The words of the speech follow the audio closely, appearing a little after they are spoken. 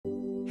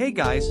Hey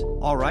guys,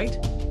 alright?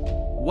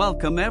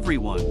 Welcome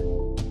everyone.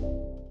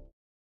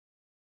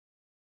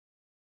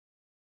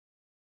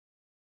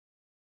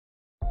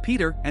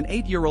 Peter, an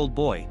 8-year-old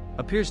boy,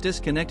 appears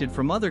disconnected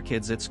from other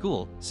kids at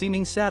school,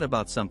 seeming sad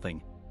about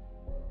something.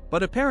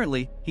 But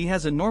apparently, he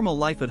has a normal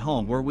life at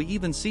home where we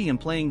even see him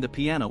playing the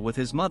piano with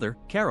his mother,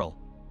 Carol.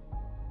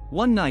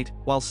 One night,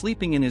 while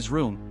sleeping in his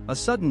room, a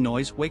sudden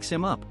noise wakes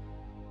him up.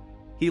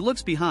 He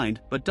looks behind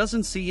but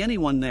doesn't see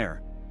anyone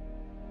there.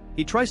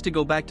 He tries to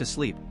go back to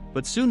sleep,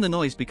 but soon the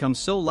noise becomes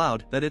so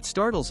loud that it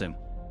startles him.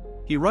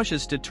 He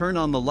rushes to turn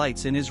on the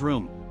lights in his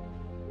room.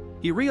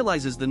 He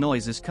realizes the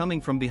noise is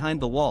coming from behind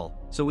the wall,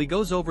 so he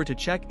goes over to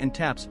check and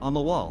taps on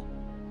the wall.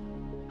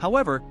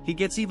 However, he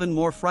gets even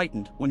more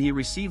frightened when he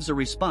receives a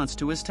response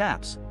to his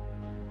taps.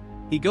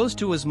 He goes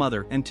to his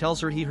mother and tells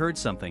her he heard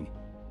something.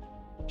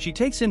 She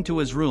takes him to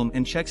his room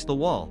and checks the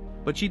wall,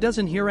 but she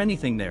doesn't hear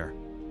anything there.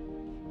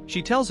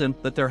 She tells him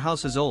that their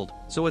house is old,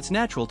 so it's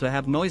natural to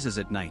have noises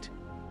at night.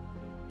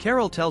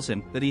 Carol tells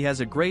him that he has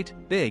a great,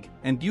 big,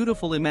 and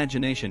beautiful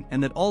imagination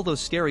and that all those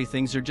scary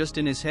things are just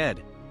in his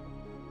head.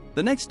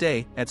 The next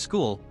day, at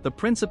school, the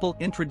principal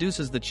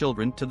introduces the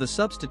children to the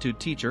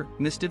substitute teacher,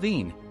 Miss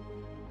Devine.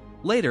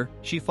 Later,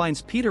 she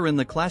finds Peter in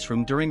the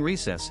classroom during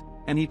recess,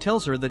 and he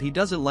tells her that he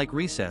doesn't like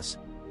recess.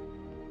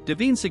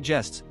 Devine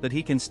suggests that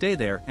he can stay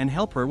there and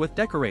help her with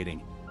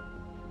decorating.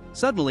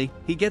 Suddenly,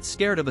 he gets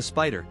scared of a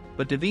spider,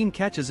 but Devine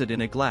catches it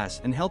in a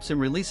glass and helps him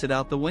release it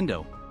out the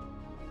window.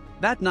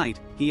 That night,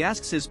 he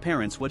asks his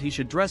parents what he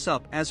should dress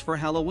up as for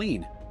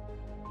Halloween.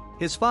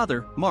 His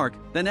father, Mark,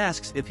 then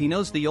asks if he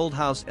knows the old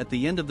house at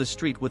the end of the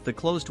street with the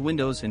closed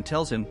windows and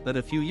tells him that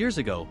a few years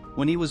ago,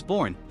 when he was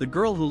born, the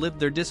girl who lived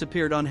there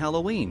disappeared on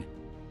Halloween.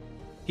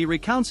 He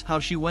recounts how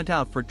she went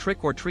out for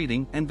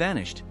trick-or-treating and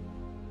vanished.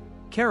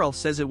 Carol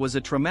says it was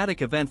a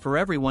traumatic event for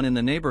everyone in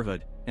the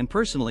neighborhood, and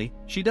personally,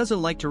 she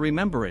doesn't like to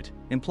remember it,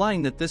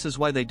 implying that this is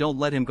why they don't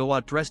let him go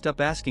out dressed up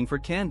asking for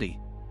candy.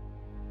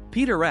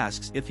 Peter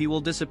asks if he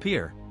will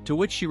disappear, to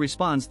which she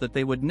responds that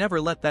they would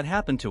never let that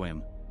happen to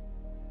him.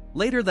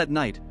 Later that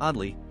night,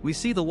 oddly, we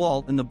see the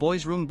wall in the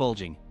boy's room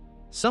bulging.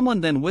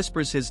 Someone then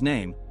whispers his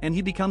name, and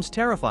he becomes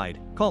terrified,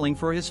 calling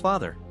for his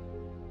father.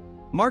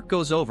 Mark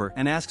goes over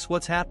and asks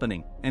what's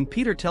happening, and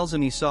Peter tells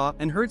him he saw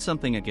and heard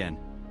something again.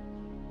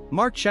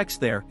 Mark checks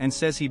there and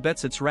says he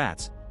bets it's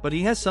rats, but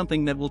he has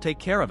something that will take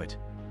care of it.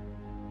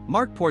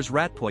 Mark pours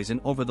rat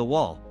poison over the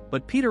wall,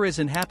 but Peter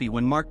isn't happy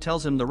when Mark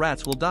tells him the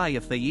rats will die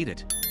if they eat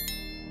it.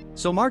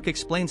 So Mark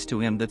explains to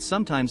him that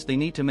sometimes they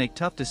need to make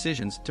tough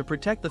decisions to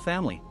protect the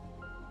family.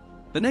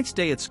 The next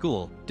day at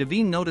school,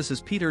 Devine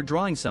notices Peter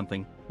drawing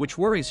something, which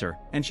worries her,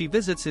 and she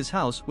visits his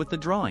house with the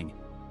drawing.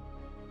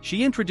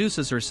 She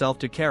introduces herself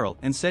to Carol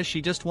and says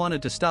she just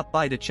wanted to stop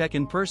by to check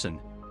in person.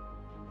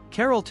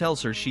 Carol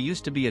tells her she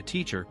used to be a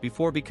teacher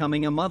before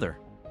becoming a mother.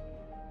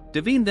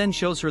 Devine then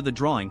shows her the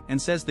drawing and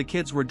says the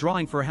kids were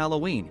drawing for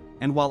Halloween,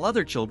 and while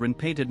other children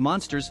painted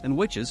monsters and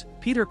witches,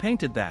 Peter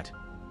painted that.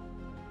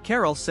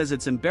 Carol says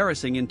it's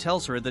embarrassing and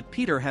tells her that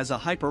Peter has a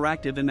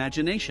hyperactive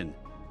imagination.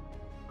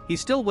 He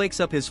still wakes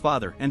up his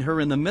father and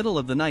her in the middle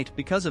of the night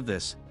because of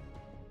this.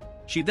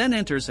 She then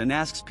enters and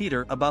asks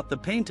Peter about the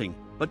painting,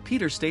 but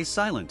Peter stays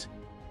silent.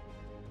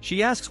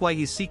 She asks why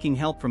he's seeking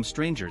help from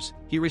strangers.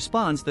 He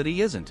responds that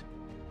he isn't.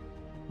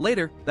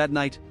 Later, that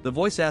night, the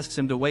voice asks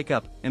him to wake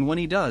up, and when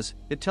he does,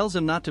 it tells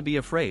him not to be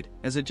afraid,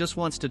 as it just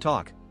wants to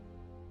talk.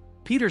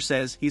 Peter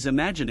says he's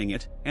imagining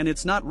it, and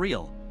it's not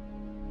real.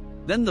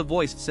 Then the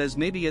voice says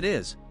maybe it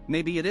is,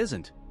 maybe it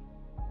isn't.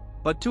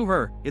 But to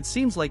her, it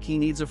seems like he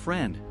needs a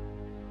friend.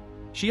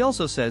 She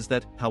also says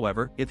that,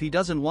 however, if he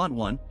doesn't want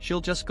one,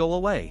 she'll just go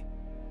away.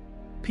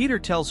 Peter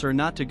tells her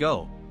not to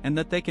go, and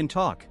that they can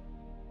talk.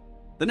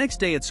 The next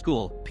day at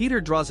school, Peter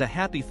draws a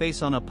happy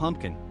face on a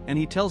pumpkin, and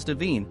he tells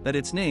Devine that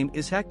its name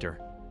is Hector.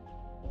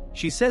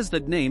 She says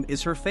that name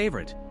is her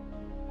favorite.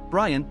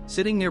 Brian,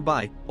 sitting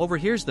nearby,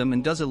 overhears them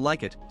and doesn't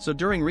like it, so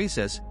during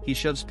recess, he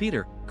shoves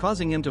Peter,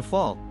 causing him to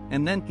fall,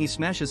 and then he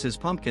smashes his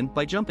pumpkin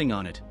by jumping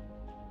on it.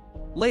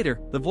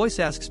 Later, the voice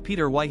asks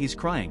Peter why he's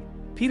crying.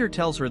 Peter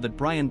tells her that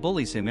Brian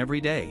bullies him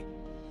every day.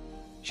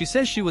 She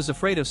says she was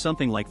afraid of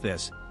something like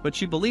this, but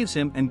she believes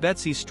him and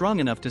bets he's strong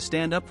enough to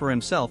stand up for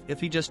himself if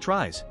he just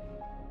tries.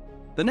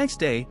 The next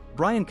day,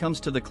 Brian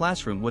comes to the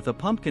classroom with a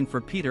pumpkin for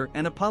Peter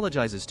and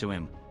apologizes to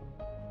him.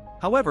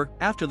 However,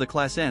 after the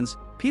class ends,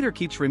 Peter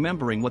keeps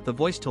remembering what the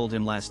voice told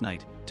him last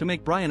night, to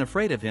make Brian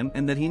afraid of him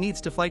and that he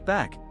needs to fight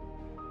back.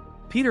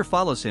 Peter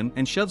follows him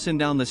and shoves him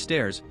down the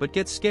stairs but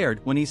gets scared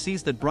when he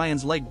sees that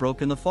Brian's leg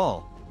broke in the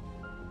fall.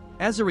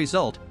 As a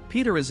result,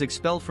 Peter is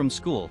expelled from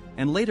school,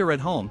 and later at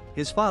home,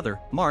 his father,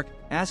 Mark,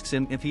 asks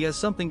him if he has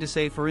something to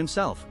say for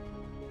himself.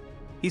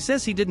 He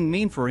says he didn't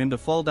mean for him to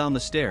fall down the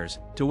stairs,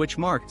 to which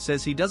Mark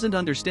says he doesn't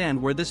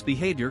understand where this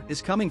behavior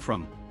is coming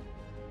from.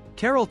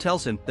 Carol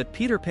tells him that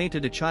Peter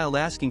painted a child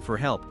asking for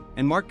help,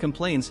 and Mark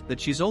complains that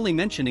she's only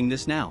mentioning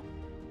this now.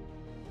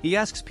 He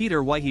asks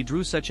Peter why he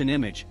drew such an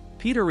image.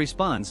 Peter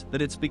responds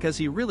that it's because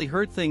he really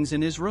heard things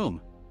in his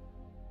room.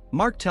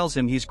 Mark tells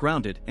him he's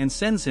grounded and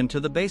sends him to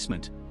the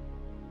basement.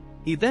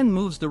 He then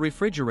moves the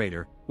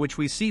refrigerator, which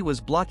we see was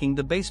blocking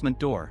the basement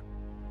door.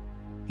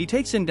 He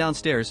takes him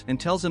downstairs and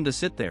tells him to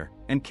sit there,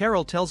 and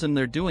Carol tells him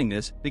they're doing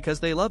this because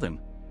they love him.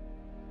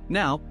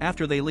 Now,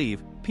 after they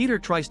leave, Peter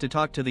tries to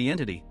talk to the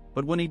entity,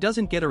 but when he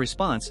doesn't get a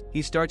response,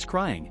 he starts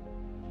crying.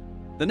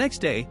 The next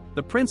day,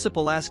 the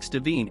principal asks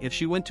Devine if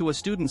she went to a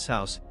student's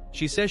house.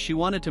 She says she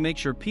wanted to make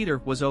sure Peter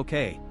was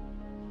okay.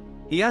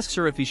 He asks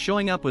her if he's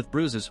showing up with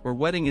bruises or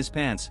wetting his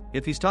pants,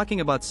 if he's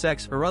talking about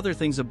sex or other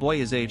things a boy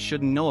his age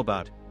shouldn't know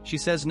about. She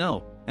says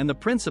no, and the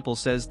principal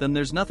says then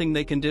there's nothing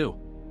they can do.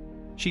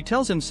 She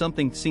tells him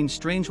something seems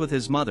strange with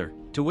his mother,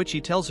 to which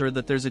he tells her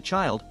that there's a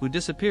child who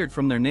disappeared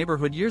from their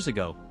neighborhood years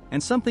ago,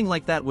 and something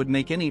like that would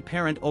make any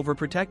parent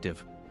overprotective.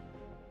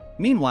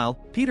 Meanwhile,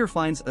 Peter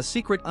finds a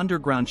secret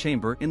underground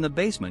chamber in the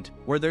basement,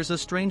 where there's a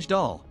strange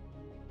doll.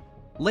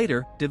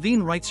 Later,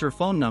 Devine writes her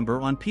phone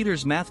number on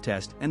Peter's math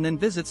test and then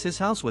visits his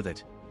house with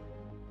it.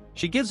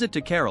 She gives it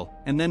to Carol,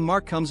 and then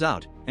Mark comes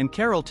out, and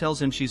Carol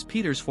tells him she's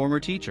Peter's former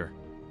teacher.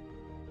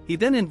 He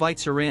then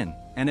invites her in,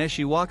 and as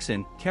she walks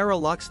in, Carol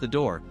locks the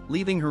door,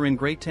 leaving her in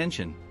great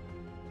tension.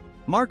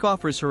 Mark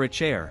offers her a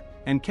chair,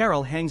 and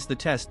Carol hangs the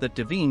test that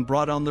Devine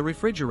brought on the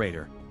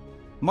refrigerator.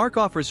 Mark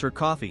offers her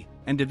coffee,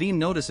 and Devine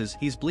notices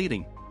he's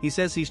bleeding. He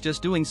says he's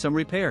just doing some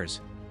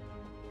repairs.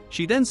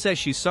 She then says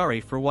she's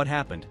sorry for what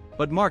happened,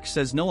 but Mark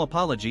says no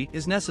apology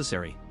is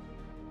necessary.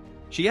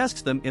 She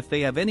asks them if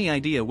they have any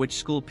idea which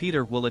school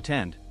Peter will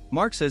attend.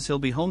 Mark says he'll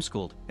be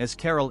homeschooled, as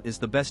Carol is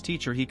the best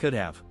teacher he could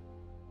have.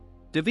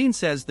 Devine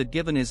says that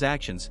given his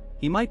actions,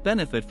 he might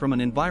benefit from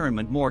an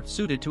environment more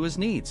suited to his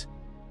needs.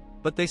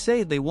 But they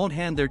say they won't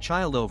hand their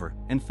child over,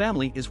 and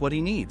family is what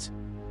he needs.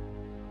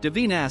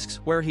 Devine asks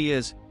where he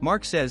is.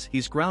 Mark says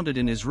he's grounded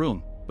in his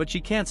room, but she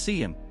can't see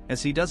him,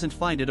 as he doesn't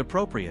find it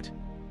appropriate.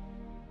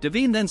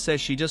 Devine then says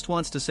she just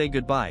wants to say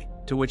goodbye,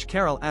 to which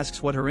Carol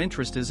asks what her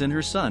interest is in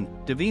her son.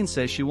 Devine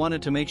says she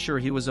wanted to make sure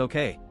he was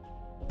okay.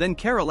 Then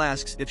Carol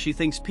asks if she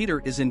thinks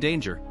Peter is in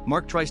danger.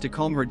 Mark tries to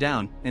calm her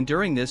down, and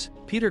during this,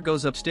 Peter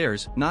goes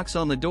upstairs, knocks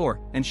on the door,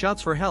 and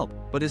shouts for help,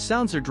 but his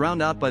sounds are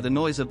drowned out by the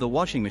noise of the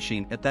washing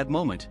machine at that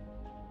moment.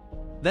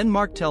 Then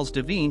Mark tells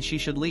Devine she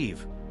should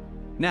leave.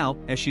 Now,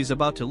 as she's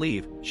about to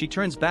leave, she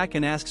turns back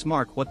and asks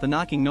Mark what the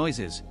knocking noise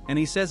is, and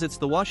he says it's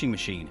the washing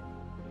machine.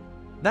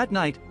 That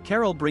night,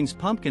 Carol brings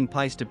pumpkin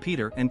pies to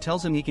Peter and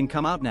tells him he can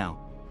come out now.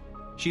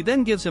 She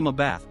then gives him a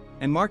bath,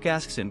 and Mark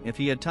asks him if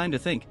he had time to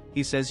think.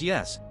 He says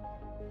yes.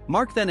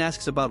 Mark then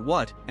asks about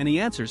what, and he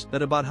answers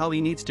that about how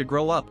he needs to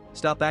grow up,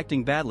 stop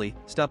acting badly,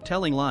 stop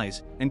telling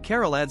lies, and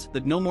Carol adds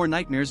that no more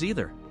nightmares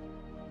either.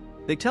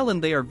 They tell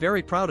him they are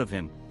very proud of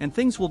him, and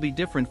things will be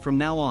different from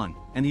now on,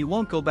 and he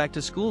won't go back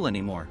to school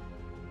anymore.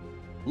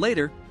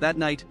 Later, that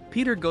night,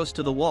 Peter goes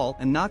to the wall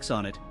and knocks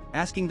on it,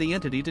 asking the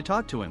entity to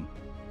talk to him.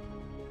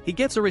 He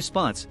gets a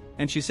response,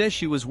 and she says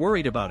she was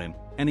worried about him,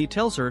 and he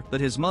tells her that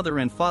his mother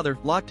and father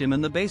locked him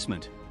in the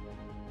basement.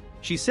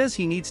 She says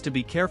he needs to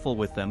be careful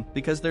with them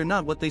because they're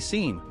not what they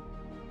seem.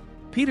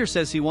 Peter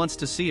says he wants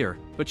to see her,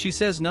 but she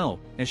says no,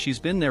 as she's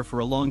been there for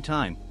a long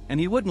time, and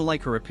he wouldn't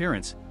like her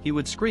appearance. He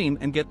would scream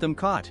and get them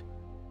caught.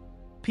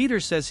 Peter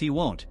says he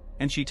won't,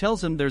 and she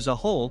tells him there's a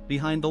hole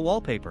behind the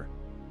wallpaper.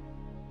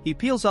 He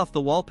peels off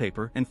the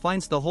wallpaper and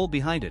finds the hole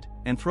behind it,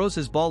 and throws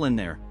his ball in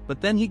there, but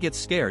then he gets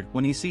scared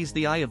when he sees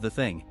the eye of the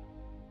thing.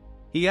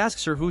 He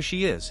asks her who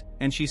she is,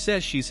 and she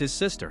says she's his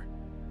sister.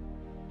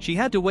 She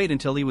had to wait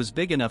until he was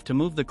big enough to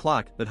move the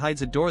clock that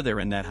hides a door there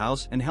in that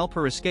house and help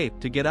her escape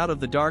to get out of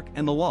the dark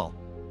and the wall.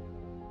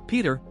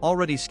 Peter,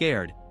 already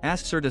scared,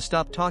 asks her to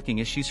stop talking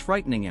as she's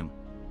frightening him.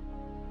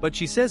 But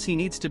she says he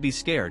needs to be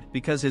scared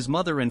because his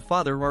mother and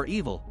father are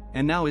evil,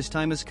 and now his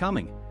time is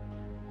coming.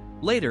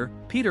 Later,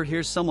 Peter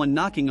hears someone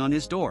knocking on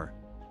his door.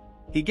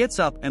 He gets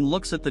up and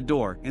looks at the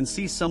door and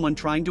sees someone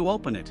trying to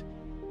open it.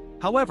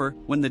 However,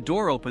 when the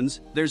door opens,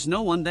 there's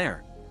no one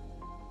there.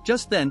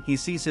 Just then he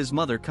sees his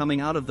mother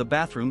coming out of the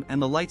bathroom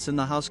and the lights in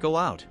the house go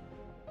out.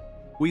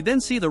 We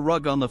then see the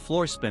rug on the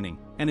floor spinning,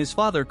 and his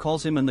father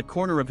calls him in the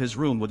corner of his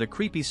room with a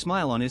creepy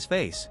smile on his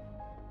face.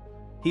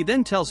 He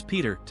then tells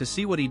Peter to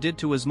see what he did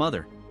to his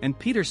mother, and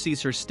Peter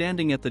sees her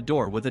standing at the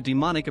door with a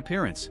demonic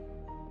appearance.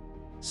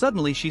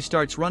 Suddenly she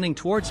starts running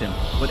towards him,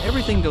 but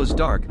everything goes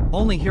dark,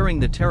 only hearing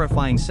the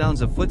terrifying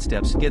sounds of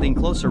footsteps getting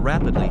closer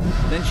rapidly.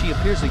 Then she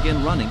appears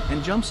again running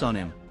and jumps on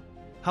him.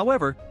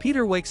 However,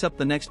 Peter wakes up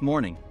the next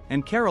morning,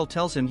 and Carol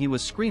tells him he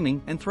was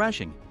screaming and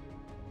thrashing.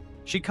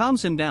 She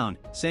calms him down,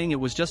 saying it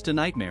was just a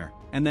nightmare,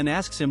 and then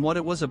asks him what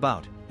it was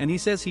about, and he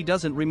says he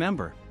doesn't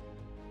remember.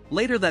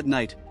 Later that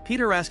night,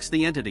 Peter asks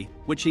the entity,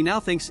 which he now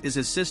thinks is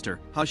his sister,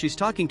 how she's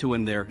talking to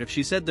him there if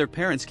she said their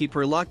parents keep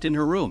her locked in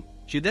her room.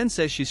 She then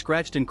says she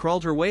scratched and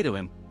crawled her way to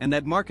him, and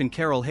that Mark and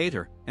Carol hate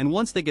her, and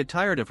once they get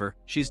tired of her,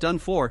 she's done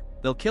for,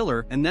 they'll kill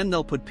her and then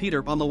they'll put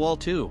Peter on the wall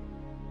too.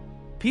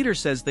 Peter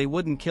says they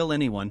wouldn't kill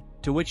anyone,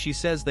 to which she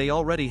says they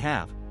already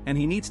have, and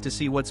he needs to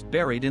see what's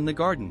buried in the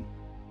garden.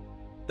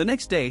 The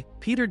next day,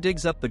 Peter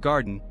digs up the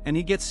garden, and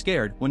he gets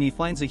scared when he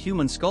finds a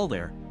human skull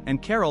there,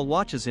 and Carol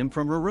watches him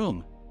from her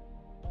room.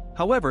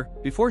 However,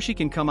 before she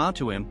can come out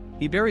to him,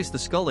 he buries the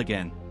skull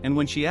again, and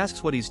when she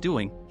asks what he's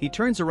doing, he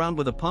turns around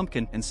with a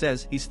pumpkin and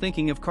says he's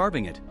thinking of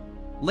carving it.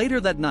 Later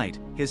that night,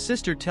 his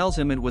sister tells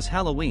him it was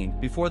Halloween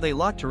before they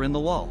locked her in the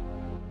wall.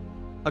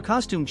 A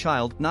costumed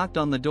child knocked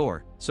on the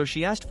door, so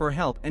she asked for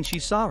help and she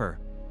saw her.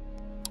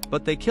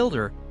 But they killed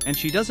her, and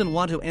she doesn't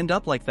want to end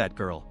up like that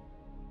girl.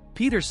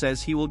 Peter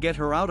says he will get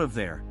her out of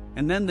there,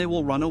 and then they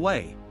will run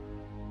away.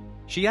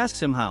 She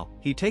asks him how.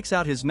 He takes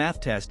out his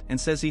math test and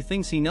says he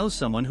thinks he knows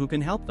someone who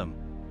can help them.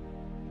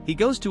 He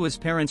goes to his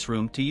parents'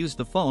 room to use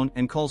the phone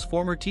and calls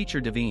former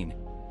teacher Devine.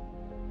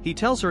 He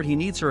tells her he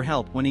needs her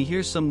help when he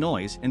hears some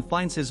noise and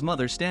finds his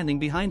mother standing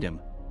behind him.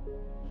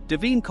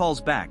 Devine calls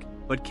back,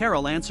 but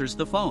Carol answers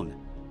the phone.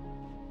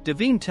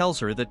 Devine tells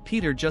her that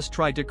Peter just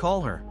tried to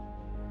call her.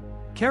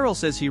 Carol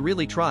says he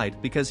really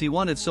tried because he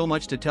wanted so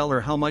much to tell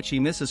her how much he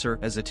misses her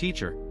as a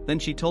teacher. Then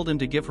she told him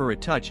to give her a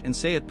touch and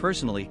say it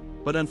personally,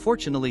 but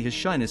unfortunately his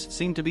shyness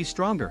seemed to be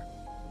stronger.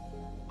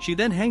 She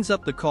then hangs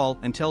up the call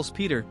and tells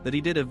Peter that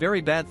he did a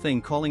very bad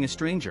thing calling a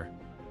stranger.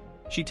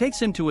 She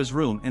takes him to his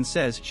room and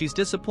says she's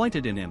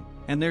disappointed in him,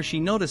 and there she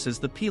notices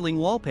the peeling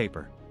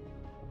wallpaper.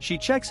 She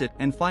checks it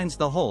and finds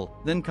the hole,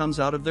 then comes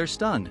out of there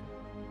stunned.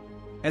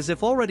 As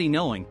if already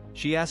knowing,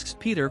 she asks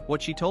Peter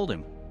what she told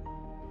him.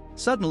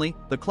 Suddenly,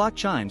 the clock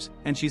chimes,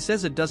 and she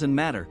says it doesn't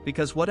matter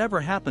because whatever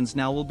happens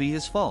now will be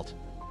his fault.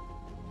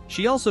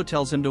 She also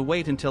tells him to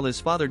wait until his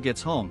father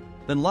gets home,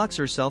 then locks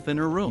herself in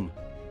her room.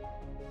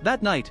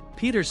 That night,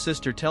 Peter's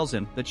sister tells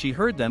him that she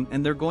heard them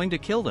and they're going to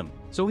kill them,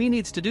 so he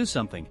needs to do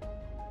something.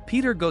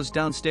 Peter goes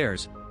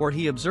downstairs, where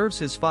he observes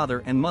his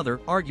father and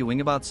mother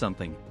arguing about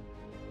something.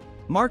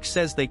 Mark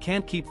says they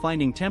can't keep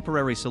finding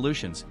temporary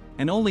solutions,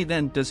 and only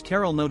then does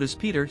Carol notice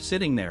Peter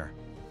sitting there.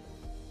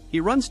 He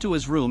runs to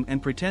his room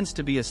and pretends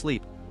to be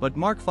asleep, but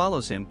Mark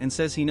follows him and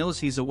says he knows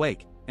he's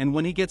awake, and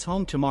when he gets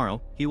home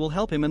tomorrow, he will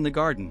help him in the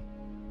garden.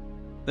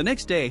 The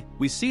next day,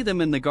 we see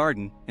them in the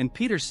garden, and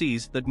Peter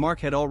sees that Mark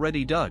had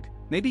already dug.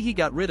 Maybe he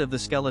got rid of the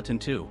skeleton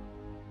too.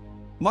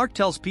 Mark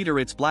tells Peter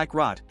it's black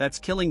rot that's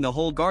killing the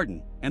whole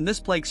garden, and this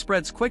plague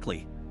spreads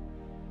quickly.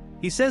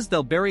 He says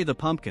they'll bury the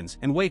pumpkins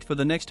and wait for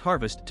the next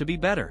harvest to be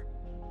better.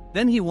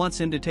 Then he wants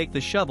him to take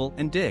the shovel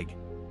and dig.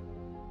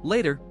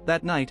 Later,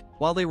 that night,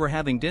 while they were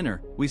having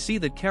dinner, we see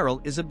that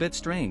Carol is a bit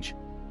strange.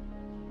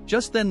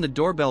 Just then the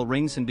doorbell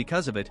rings and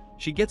because of it,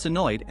 she gets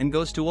annoyed and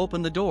goes to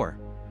open the door.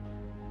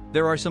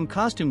 There are some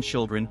costumed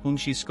children whom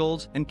she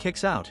scolds and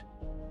kicks out.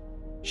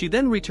 She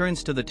then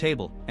returns to the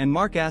table, and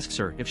Mark asks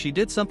her if she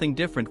did something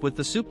different with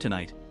the soup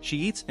tonight. She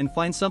eats and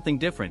finds something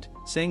different,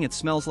 saying it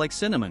smells like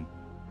cinnamon.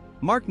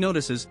 Mark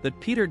notices that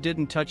Peter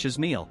didn't touch his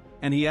meal,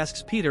 and he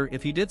asks Peter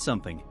if he did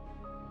something.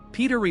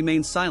 Peter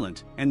remains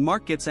silent, and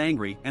Mark gets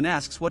angry and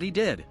asks what he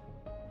did.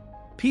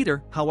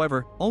 Peter,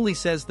 however, only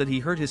says that he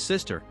heard his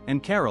sister,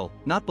 and Carol,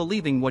 not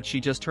believing what she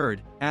just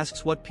heard,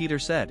 asks what Peter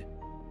said.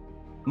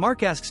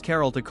 Mark asks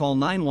Carol to call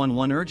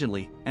 911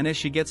 urgently, and as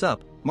she gets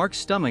up, Mark's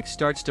stomach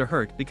starts to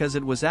hurt because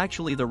it was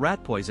actually the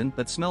rat poison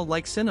that smelled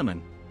like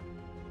cinnamon.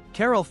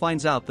 Carol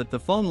finds out that the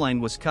phone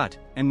line was cut,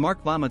 and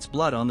Mark vomits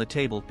blood on the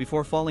table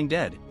before falling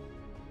dead.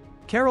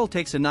 Carol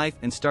takes a knife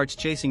and starts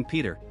chasing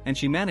Peter, and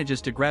she manages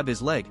to grab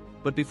his leg,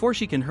 but before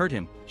she can hurt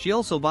him, she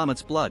also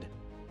vomits blood.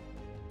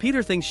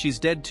 Peter thinks she's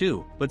dead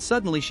too, but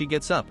suddenly she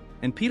gets up,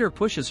 and Peter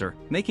pushes her,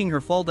 making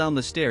her fall down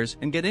the stairs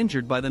and get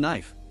injured by the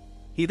knife.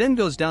 He then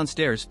goes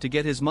downstairs to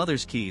get his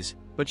mother's keys,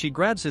 but she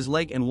grabs his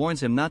leg and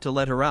warns him not to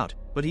let her out,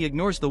 but he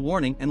ignores the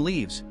warning and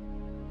leaves.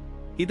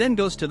 He then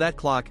goes to that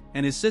clock,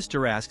 and his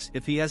sister asks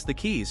if he has the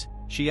keys.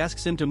 She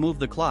asks him to move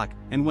the clock,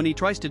 and when he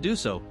tries to do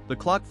so, the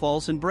clock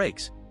falls and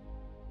breaks.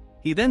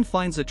 He then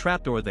finds a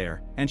trapdoor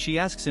there, and she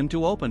asks him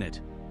to open it.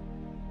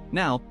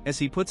 Now, as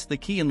he puts the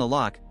key in the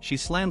lock, she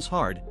slams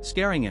hard,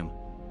 scaring him.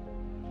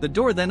 The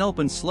door then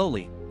opens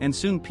slowly, and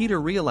soon Peter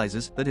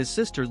realizes that his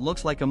sister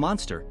looks like a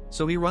monster,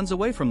 so he runs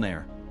away from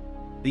there.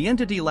 The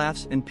entity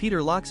laughs and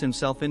Peter locks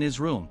himself in his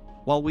room,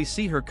 while we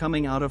see her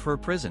coming out of her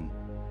prison.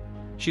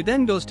 She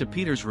then goes to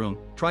Peter's room,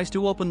 tries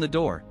to open the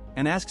door,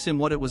 and asks him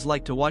what it was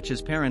like to watch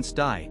his parents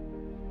die.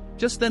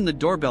 Just then the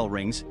doorbell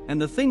rings,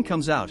 and the thing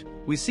comes out.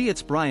 We see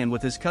it's Brian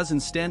with his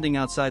cousins standing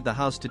outside the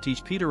house to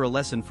teach Peter a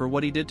lesson for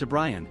what he did to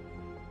Brian.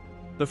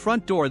 The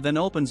front door then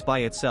opens by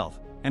itself,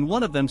 and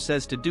one of them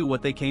says to do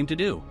what they came to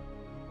do.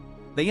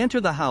 They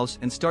enter the house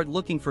and start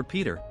looking for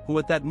Peter, who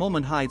at that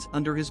moment hides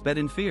under his bed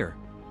in fear.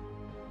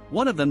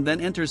 One of them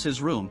then enters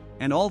his room,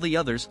 and all the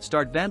others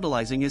start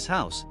vandalizing his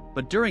house,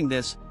 but during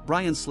this,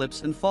 Brian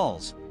slips and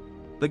falls.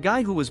 The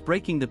guy who was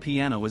breaking the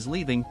piano is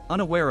leaving,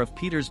 unaware of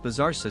Peter's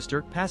bizarre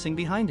sister passing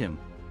behind him.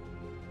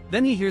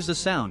 Then he hears a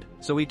sound,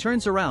 so he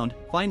turns around,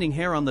 finding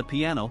hair on the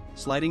piano,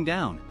 sliding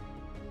down.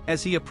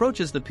 As he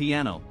approaches the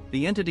piano,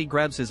 the entity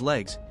grabs his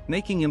legs,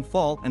 making him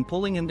fall and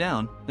pulling him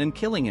down, then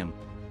killing him.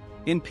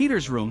 In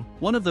Peter's room,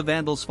 one of the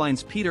vandals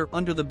finds Peter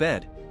under the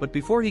bed, but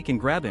before he can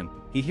grab him,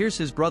 he hears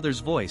his brother's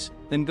voice,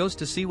 then goes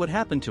to see what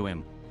happened to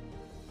him.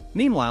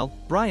 Meanwhile,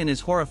 Brian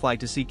is horrified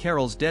to see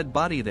Carol's dead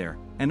body there,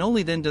 and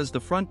only then does the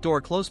front door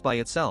close by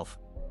itself.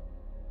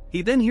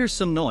 He then hears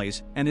some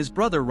noise, and his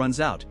brother runs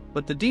out,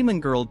 but the demon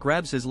girl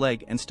grabs his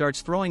leg and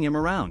starts throwing him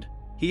around.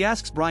 He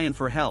asks Brian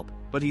for help,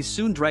 but he's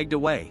soon dragged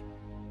away.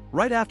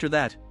 Right after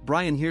that,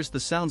 Brian hears the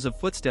sounds of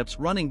footsteps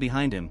running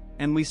behind him,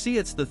 and we see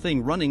it's the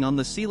thing running on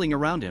the ceiling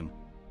around him.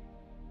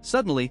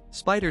 Suddenly,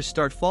 spiders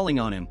start falling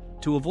on him.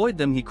 To avoid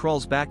them he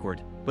crawls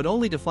backward, but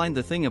only to find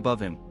the thing above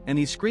him, and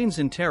he screams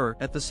in terror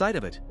at the sight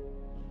of it.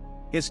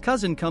 His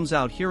cousin comes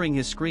out hearing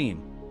his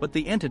scream, but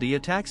the entity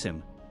attacks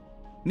him.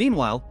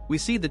 Meanwhile, we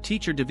see the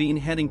teacher Devine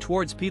heading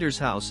towards Peter's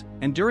house,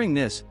 and during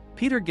this,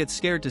 Peter gets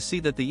scared to see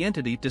that the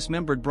entity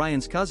dismembered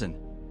Brian's cousin.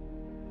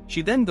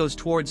 She then goes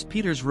towards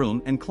Peter's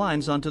room and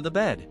climbs onto the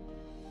bed.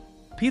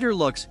 Peter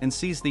looks and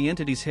sees the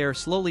entity's hair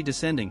slowly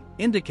descending,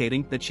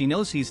 indicating that she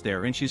knows he's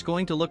there and she's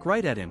going to look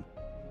right at him.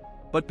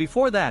 But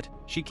before that,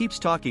 she keeps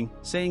talking,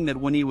 saying that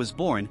when he was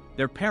born,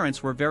 their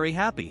parents were very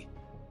happy.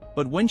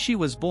 But when she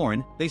was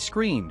born, they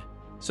screamed.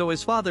 So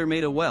his father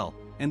made a well,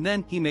 and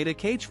then he made a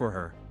cage for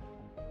her.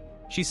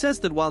 She says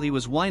that while he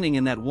was whining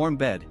in that warm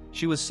bed,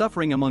 she was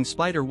suffering among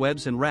spider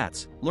webs and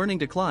rats, learning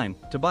to climb,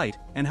 to bite,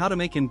 and how to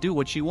make him do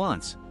what she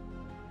wants.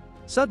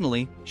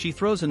 Suddenly, she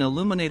throws an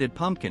illuminated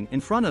pumpkin in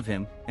front of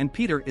him, and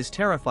Peter is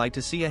terrified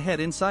to see a head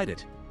inside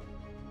it.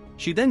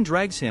 She then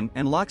drags him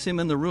and locks him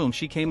in the room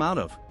she came out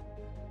of.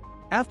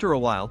 After a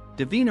while,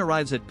 Devine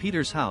arrives at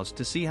Peter's house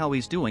to see how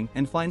he's doing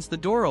and finds the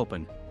door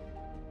open.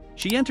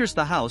 She enters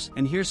the house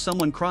and hears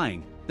someone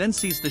crying, then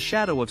sees the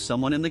shadow of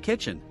someone in the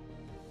kitchen.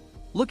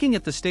 Looking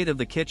at the state of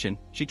the kitchen,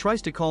 she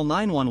tries to call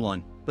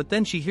 911, but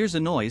then she hears a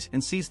noise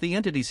and sees the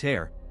entity's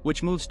hair,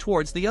 which moves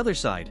towards the other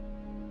side.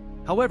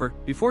 However,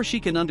 before she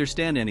can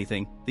understand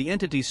anything, the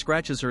entity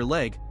scratches her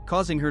leg,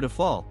 causing her to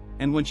fall,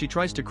 and when she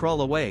tries to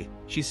crawl away,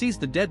 she sees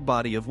the dead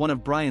body of one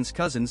of Brian's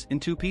cousins in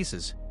 2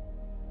 pieces.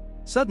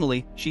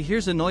 Suddenly, she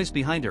hears a noise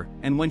behind her,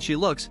 and when she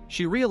looks,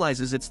 she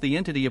realizes it's the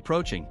entity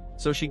approaching,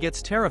 so she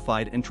gets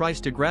terrified and tries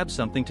to grab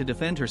something to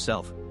defend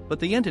herself, but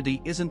the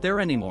entity isn't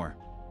there anymore.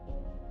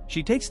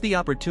 She takes the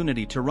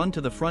opportunity to run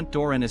to the front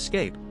door and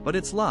escape, but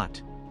it's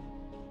locked.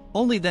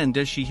 Only then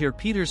does she hear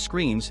Peter's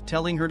screams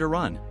telling her to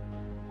run.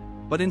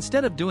 But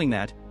instead of doing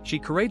that, she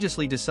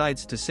courageously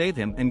decides to save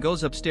him and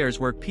goes upstairs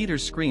where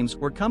Peter's screams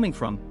were coming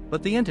from,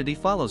 but the entity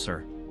follows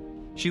her.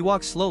 She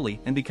walks slowly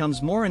and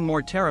becomes more and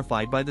more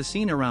terrified by the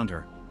scene around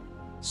her.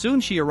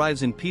 Soon she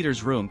arrives in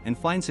Peter's room and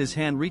finds his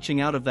hand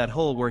reaching out of that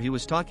hole where he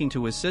was talking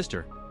to his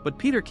sister, but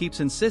Peter keeps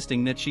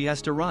insisting that she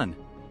has to run.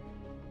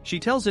 She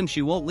tells him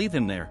she won't leave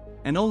him there,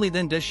 and only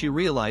then does she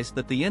realize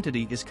that the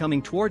entity is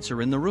coming towards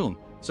her in the room,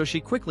 so she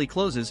quickly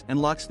closes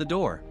and locks the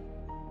door.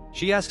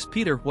 She asks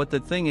Peter what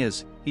that thing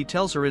is. He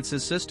tells her it's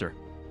his sister.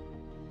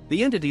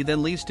 The entity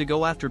then leaves to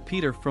go after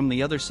Peter from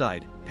the other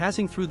side,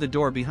 passing through the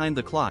door behind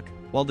the clock,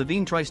 while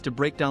Devine tries to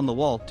break down the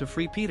wall to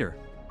free Peter.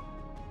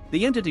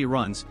 The entity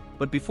runs,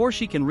 but before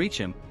she can reach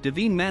him,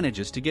 Devine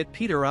manages to get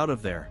Peter out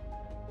of there.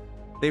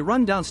 They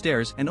run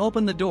downstairs and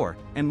open the door,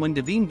 and when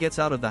Devine gets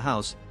out of the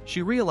house,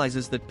 she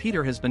realizes that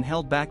Peter has been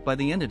held back by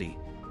the entity.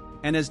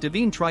 And as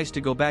Devine tries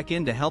to go back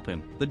in to help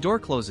him, the door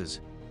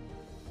closes.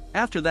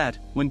 After that,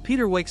 when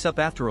Peter wakes up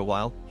after a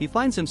while, he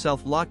finds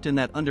himself locked in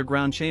that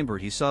underground chamber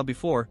he saw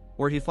before,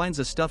 where he finds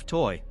a stuffed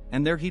toy,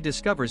 and there he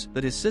discovers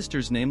that his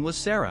sister's name was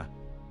Sarah.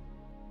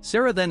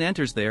 Sarah then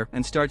enters there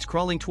and starts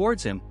crawling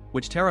towards him,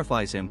 which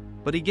terrifies him,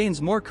 but he gains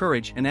more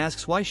courage and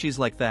asks why she's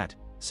like that.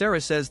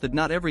 Sarah says that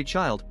not every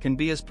child can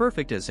be as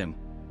perfect as him.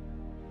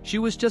 She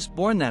was just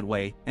born that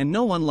way, and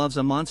no one loves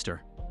a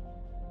monster.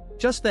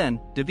 Just then,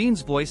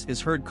 Devine's voice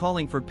is heard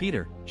calling for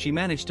Peter. She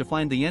managed to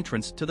find the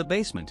entrance to the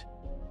basement.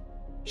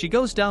 She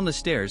goes down the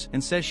stairs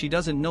and says she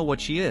doesn't know what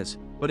she is,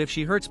 but if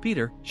she hurts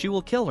Peter, she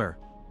will kill her.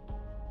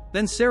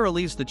 Then Sarah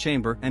leaves the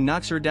chamber and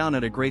knocks her down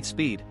at a great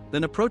speed,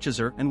 then approaches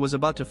her and was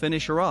about to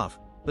finish her off,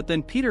 but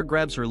then Peter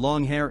grabs her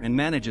long hair and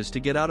manages to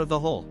get out of the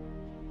hole.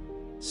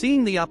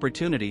 Seeing the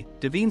opportunity,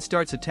 Devine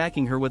starts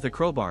attacking her with a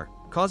crowbar,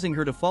 causing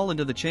her to fall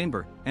into the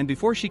chamber, and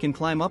before she can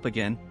climb up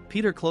again,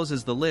 Peter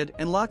closes the lid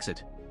and locks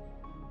it.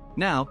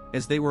 Now,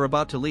 as they were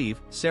about to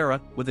leave,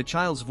 Sarah, with a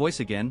child's voice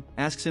again,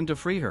 asks him to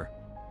free her.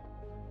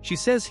 She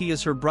says he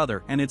is her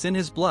brother and it's in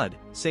his blood,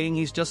 saying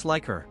he's just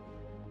like her.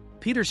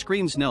 Peter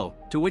screams no,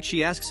 to which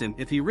she asks him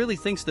if he really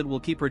thinks that we'll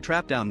keep her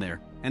trapped down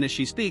there, and as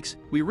she speaks,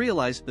 we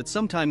realize that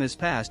some time has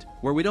passed,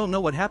 where we don't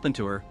know what happened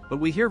to her, but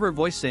we hear her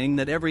voice saying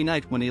that every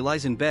night when he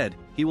lies in bed,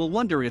 he will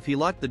wonder if he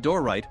locked the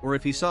door right or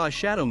if he saw a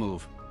shadow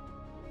move.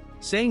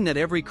 Saying that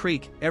every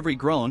creak, every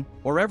groan,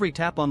 or every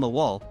tap on the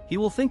wall, he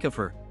will think of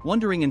her,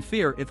 wondering in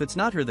fear if it's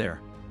not her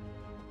there.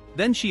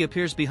 Then she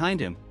appears behind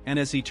him, and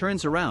as he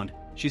turns around,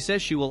 she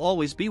says she will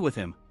always be with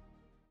him,